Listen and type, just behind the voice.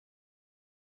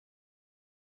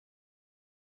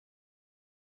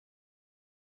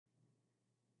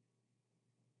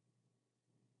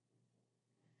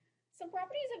Some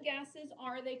properties of gases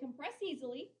are they compress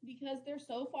easily because they're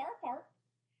so far apart.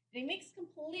 They mix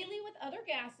completely with other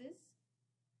gases.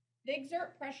 They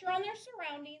exert pressure on their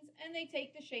surroundings, and they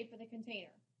take the shape of the container.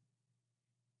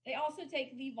 They also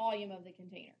take the volume of the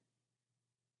container.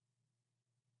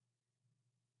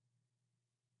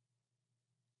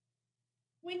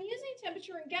 When using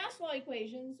temperature in gas law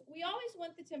equations, we always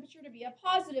want the temperature to be a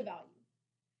positive value.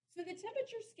 So the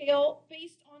temperature scale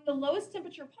based on the lowest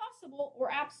temperature possible,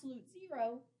 or absolute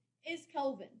zero, is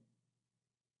Kelvin.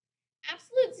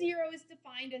 Absolute zero is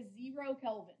defined as 0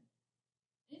 Kelvin.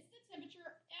 It's the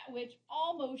temperature at which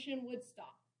all motion would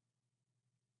stop.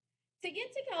 To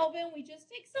get to Kelvin, we just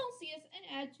take Celsius and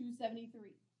add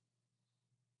 273.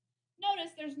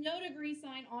 Notice there's no degree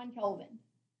sign on Kelvin.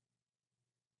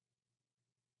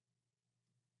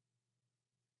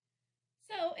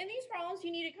 So in these problems,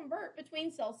 you need to convert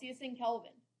between Celsius and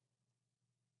Kelvin.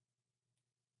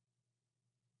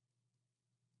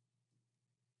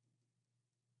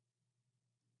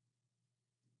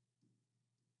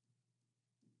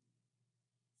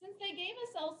 Since they gave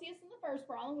us Celsius in the first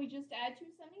problem, we just add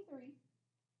 273.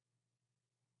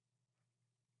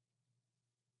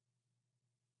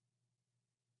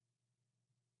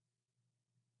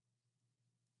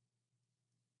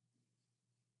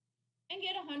 And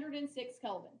get 106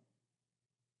 Kelvin.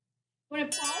 I'm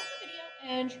going to pause the video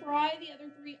and try the other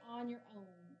three on your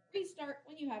own. Restart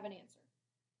when you have an answer.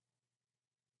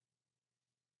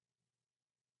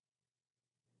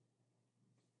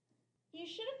 You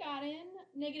should have gotten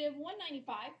negative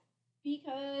 195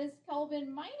 because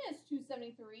Kelvin minus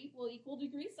 273 will equal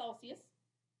degrees Celsius.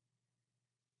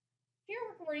 Here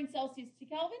we're converting Celsius to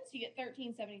Kelvin, so you get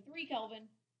 1373 Kelvin.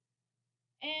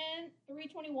 And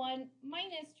 321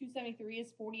 minus 273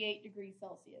 is 48 degrees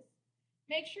Celsius.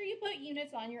 Make sure you put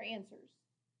units on your answers.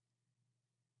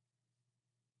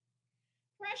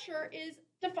 Pressure is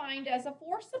defined as a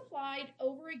force applied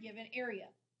over a given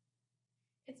area.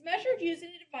 It's measured using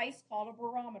a device called a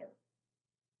barometer.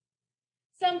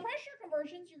 Some pressure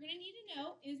conversions you're going to need to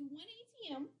know is 1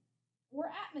 atm,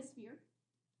 or atmosphere,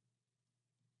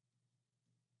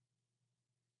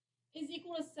 is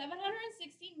equal to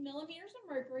 760 millimeters of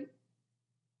mercury,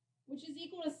 which is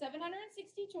equal to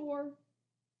 760 torr,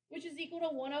 which is equal to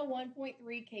 101.3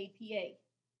 kPa.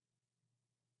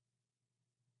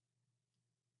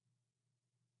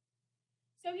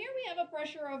 So here we have a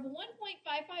pressure of 1.55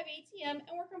 atm, and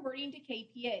we're converting to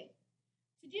kPa.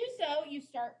 To do so, you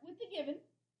start with the given.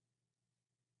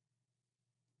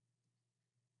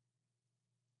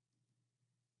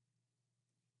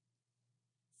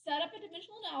 Set up a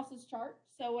dimensional analysis chart,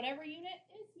 so whatever unit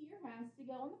is here has to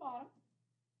go on the bottom,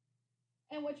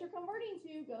 and what you're converting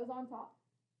to goes on top.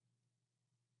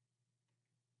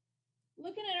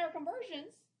 Looking at our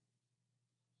conversions,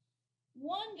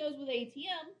 1 goes with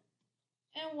atm,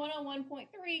 and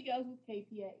 101.3 goes with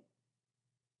kPa.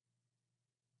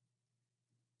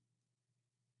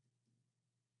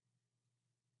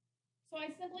 So I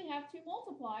simply have to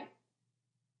multiply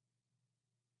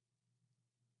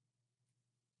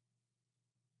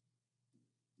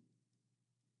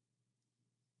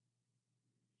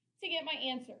to get my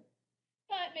answer.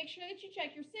 But make sure that you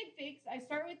check your sig figs. I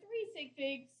start with 3 sig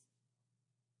figs.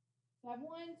 So I have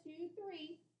 1, 2,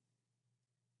 3.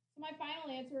 So my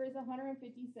final answer is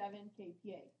 157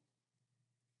 kPa.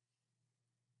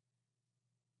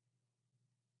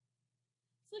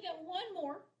 Let's look at one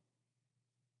more.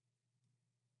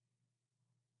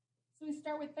 So we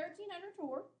start with 1300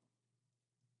 torr.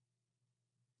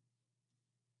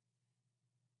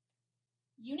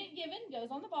 Unit given goes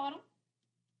on the bottom.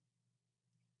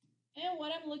 And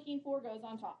what I'm looking for goes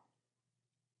on top.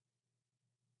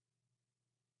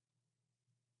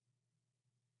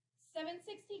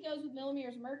 .760 goes with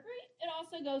millimeters of mercury. It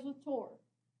also goes with torr.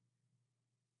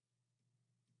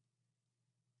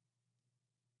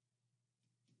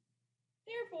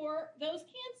 Therefore, those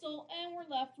cancel, and we're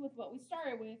left with what we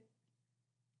started with,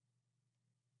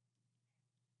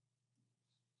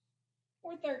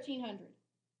 or 1300.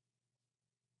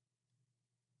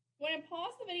 I'm going to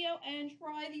pause the video and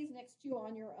try these next two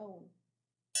on your own.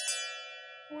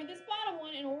 For this bottom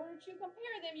one, in order to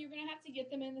compare them, you're going to have to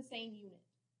get them in the same unit.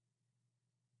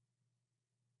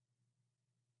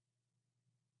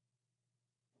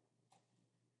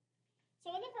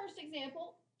 So in the first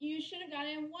example, you should have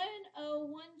gotten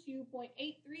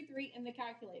 1012.833 in the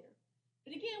calculator.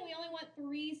 But again, we only want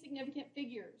 3 significant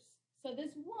figures. So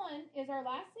this 1 is our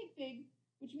last sig fig,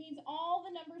 which means all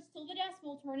the numbers till the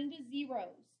decimal turn into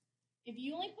zeros. If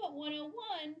you only put 101,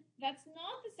 that's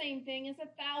not the same thing as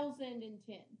 1010.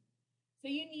 So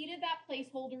you needed that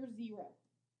placeholder 0.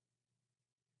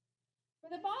 For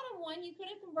the bottom one, you could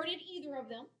have converted either of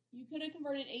them. You could have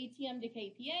converted ATM to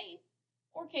KPA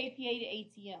or KPA to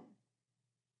ATM.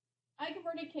 I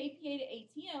converted KPA to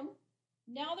ATM.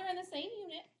 Now they're in the same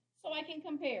unit, so I can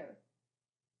compare.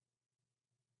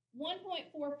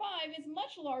 1.45 is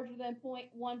much larger than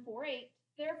 0.148,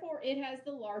 therefore it has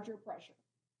the larger pressure.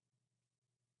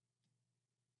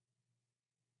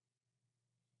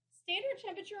 Standard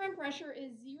temperature and pressure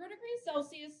is 0 degrees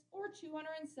Celsius or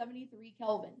 273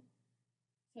 Kelvin.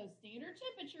 So standard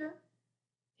temperature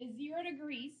is 0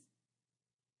 degrees,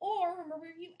 or remember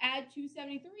you add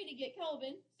 273 to get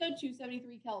Kelvin, so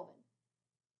 273 Kelvin.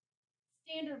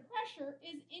 Standard pressure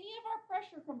is any of our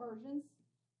pressure conversions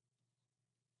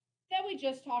that we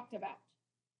just talked about.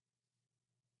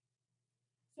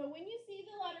 So when you see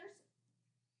the letters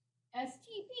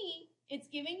STP, it's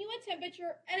giving you a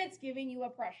temperature and it's giving you a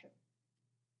pressure.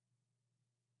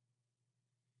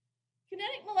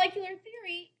 Kinetic molecular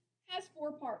theory has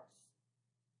 4 parts.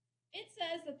 It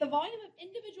says that the volume of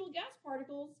individual gas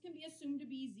particles can be assumed to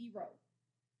be 0.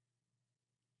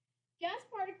 Gas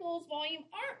particles' volume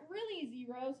aren't really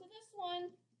 0, so this one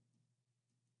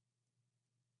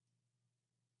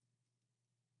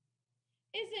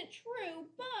isn't true,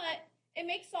 but it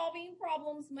makes solving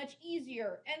problems much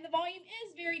easier. And the volume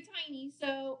is very tiny,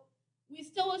 so we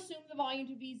still assume the volume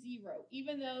to be 0,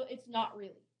 even though it's not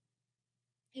really.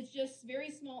 It's just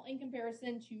very small in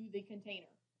comparison to the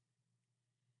container.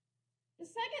 The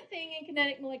second thing in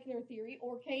kinetic molecular theory,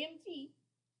 or KMT,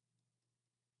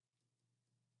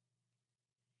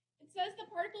 it says the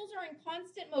particles are in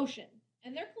constant motion,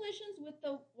 and their collisions with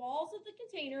the walls of the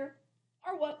container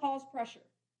are what cause pressure.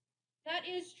 That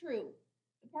is true.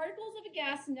 The particles of a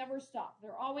gas never stop.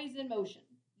 They're always in motion.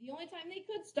 The only time they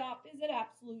could stop is at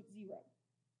absolute 0.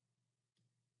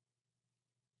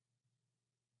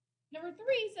 Number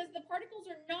 3 says the particles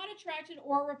are not attracted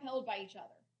or repelled by each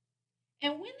other.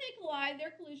 And when they collide,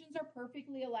 their collisions are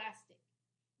perfectly elastic,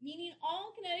 meaning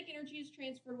all kinetic energy is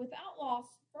transferred without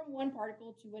loss from one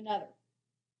particle to another.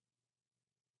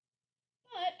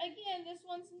 But again, this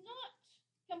one's not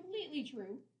completely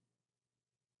true,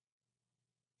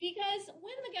 because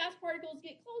when the gas particles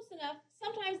get close enough,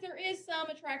 sometimes there is some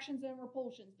attractions and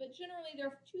repulsions, but generally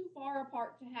they're too far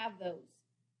apart to have those.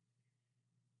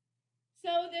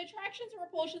 So the attractions and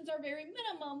repulsions are very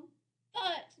minimum,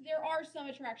 but there are some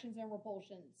attractions and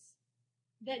repulsions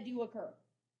that do occur.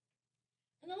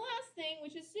 And the last thing,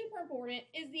 which is super important,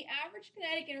 is the average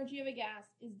kinetic energy of a gas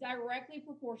is directly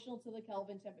proportional to the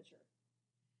Kelvin temperature.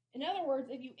 In other words,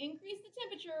 if you increase the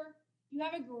temperature, you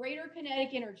have a greater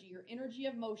kinetic energy, or energy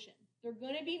of motion. They're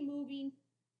going to be moving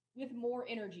with more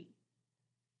energy.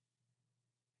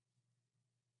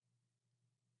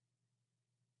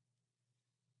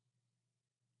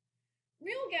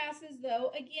 Real gases,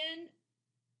 though, again,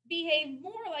 behave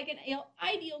more like an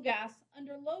ideal gas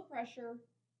under low pressure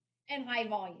and high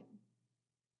volume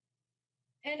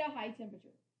and a high temperature.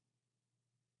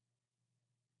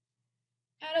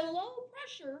 At a low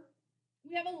pressure,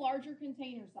 we have a larger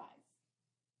container size.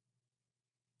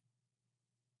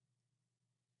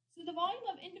 So the volume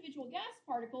of individual gas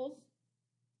particles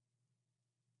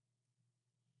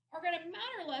are going to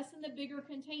matter less in the bigger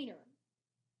container.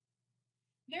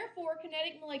 Therefore,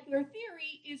 kinetic molecular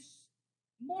theory is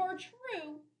more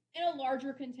true in a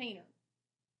larger container.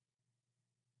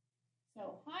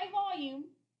 So high volume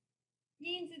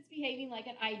means it's behaving like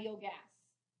an ideal gas.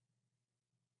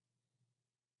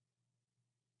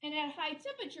 And at high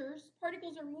temperatures,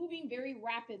 particles are moving very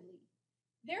rapidly.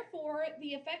 Therefore,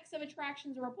 the effects of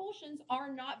attractions and repulsions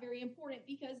are not very important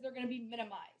because they're going to be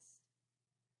minimized.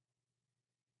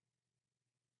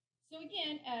 So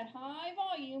again, at high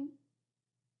volume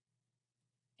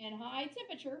and high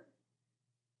temperature,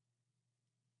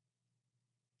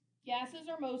 gases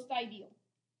are most ideal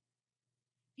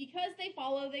because they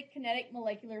follow the kinetic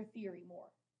molecular theory more.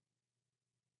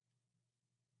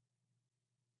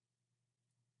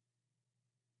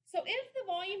 So if the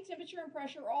volume, temperature, and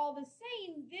pressure are all the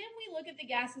same, then we look at the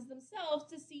gases themselves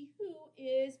to see who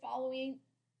is following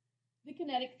the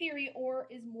kinetic theory or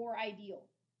is more ideal.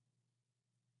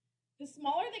 The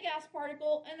smaller the gas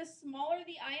particle and the smaller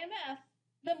the IMF,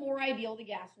 the more ideal the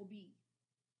gas will be.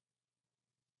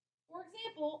 For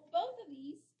example, both of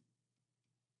these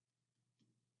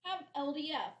have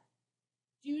LDF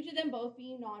due to them both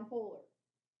being nonpolar.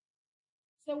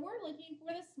 So we're looking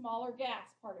for the smaller gas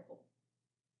particle.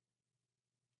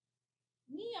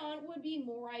 Neon would be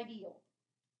more ideal.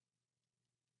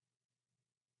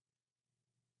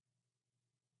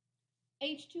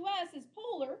 H2S is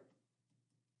polar,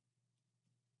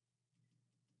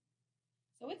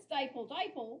 so it's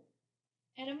dipole-dipole,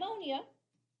 and ammonia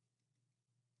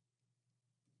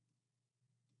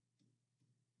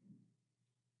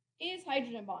is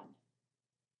hydrogen bond.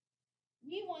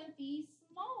 We want the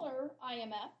smaller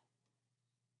IMF,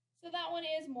 so that one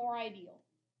is more ideal.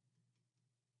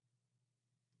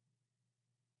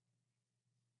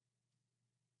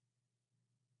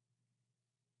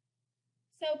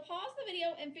 So pause the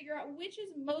video and figure out which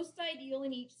is most ideal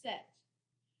in each set.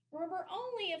 Remember,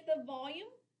 only if the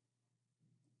volume,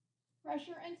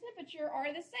 pressure, and temperature are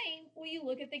the same will you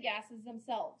look at the gases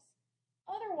themselves.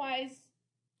 Otherwise,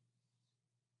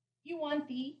 you want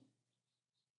the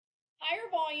higher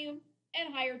volume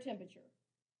and higher temperature.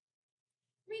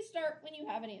 Restart when you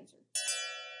have an answer.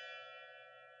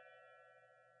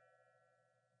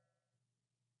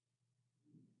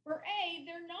 For A,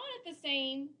 they're not at the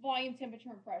same volume, temperature,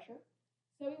 and pressure,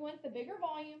 so we want the bigger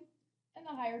volume and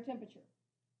the higher temperature.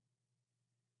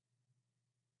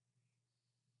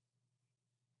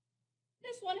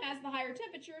 This one has the higher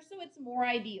temperature, so it's more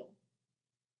ideal.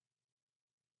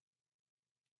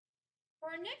 For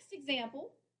our next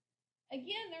example,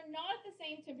 again, they're not at the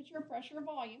same temperature, pressure, or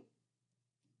volume.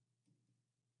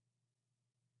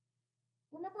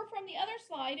 Remember from the other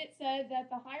slide, it said that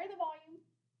the higher the volume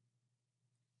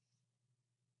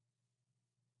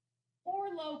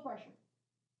or low pressure.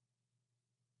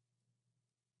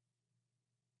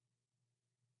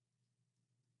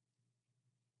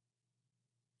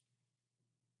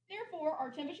 Therefore,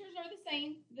 our temperatures are the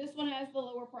same. This one has the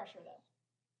lower pressure though.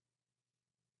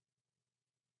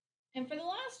 And for the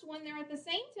last one, they're at the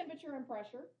same temperature and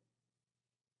pressure.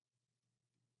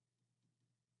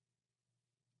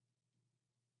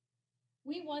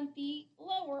 We want the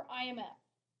lower IMF.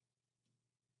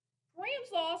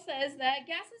 Graham's law says that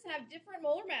gases have different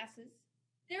molar masses,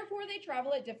 therefore they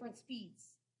travel at different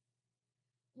speeds.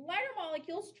 Lighter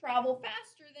molecules travel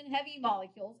faster than heavy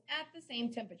molecules at the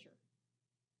same temperature.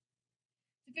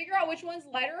 To figure out which one's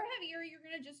lighter or heavier, you're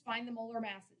going to just find the molar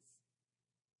masses.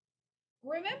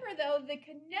 Remember though, the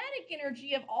kinetic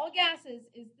energy of all gases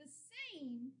is the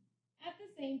same at the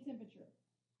same temperature.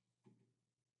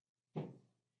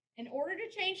 In order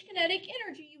to change kinetic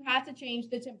energy, you have to change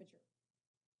the temperature.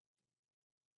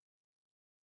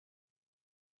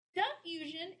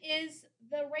 Diffusion is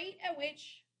the rate at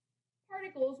which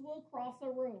particles will cross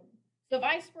a room. So if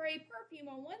I spray perfume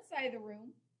on one side of the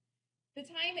room, the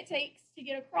time it takes to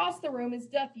get across the room is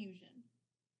diffusion,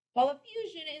 while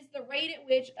effusion is the rate at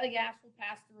which a gas will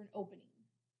pass through an opening.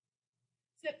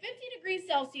 So at 50 degrees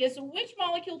Celsius, which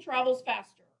molecule travels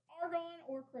faster, argon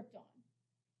or krypton?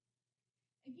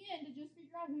 Again, to just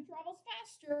figure out who travels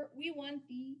faster, we want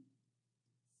the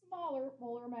smaller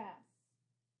molar mass.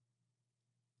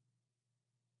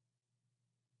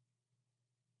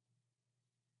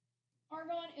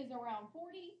 Argon is around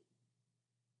 40,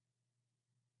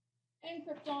 and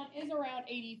krypton is around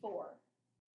 84.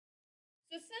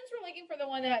 So since we're looking for the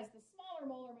one that has the smaller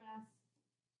molar mass,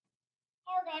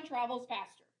 argon travels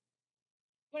faster.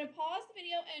 I'm going to pause the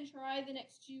video and try the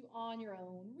next two on your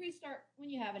own. Restart when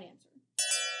you have an answer.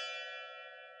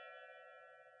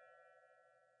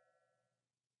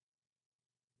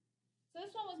 So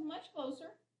this one was much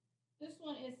closer. This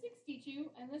one is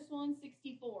 62 and this one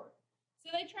 64. So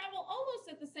they travel almost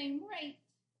at the same rate,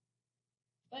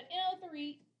 but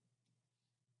NO3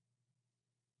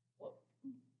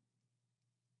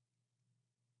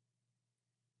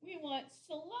 we want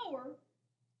slower.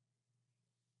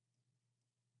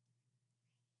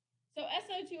 So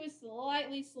SO2 is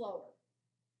slightly slower.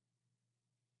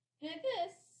 And at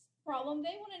this problem,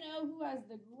 they want to know who has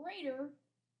the greater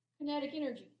kinetic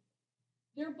energy.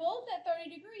 They're both at 30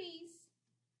 degrees,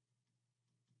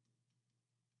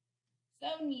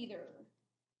 so neither.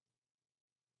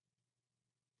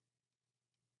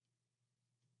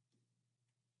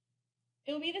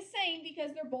 It will be the same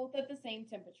because they're both at the same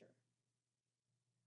temperature.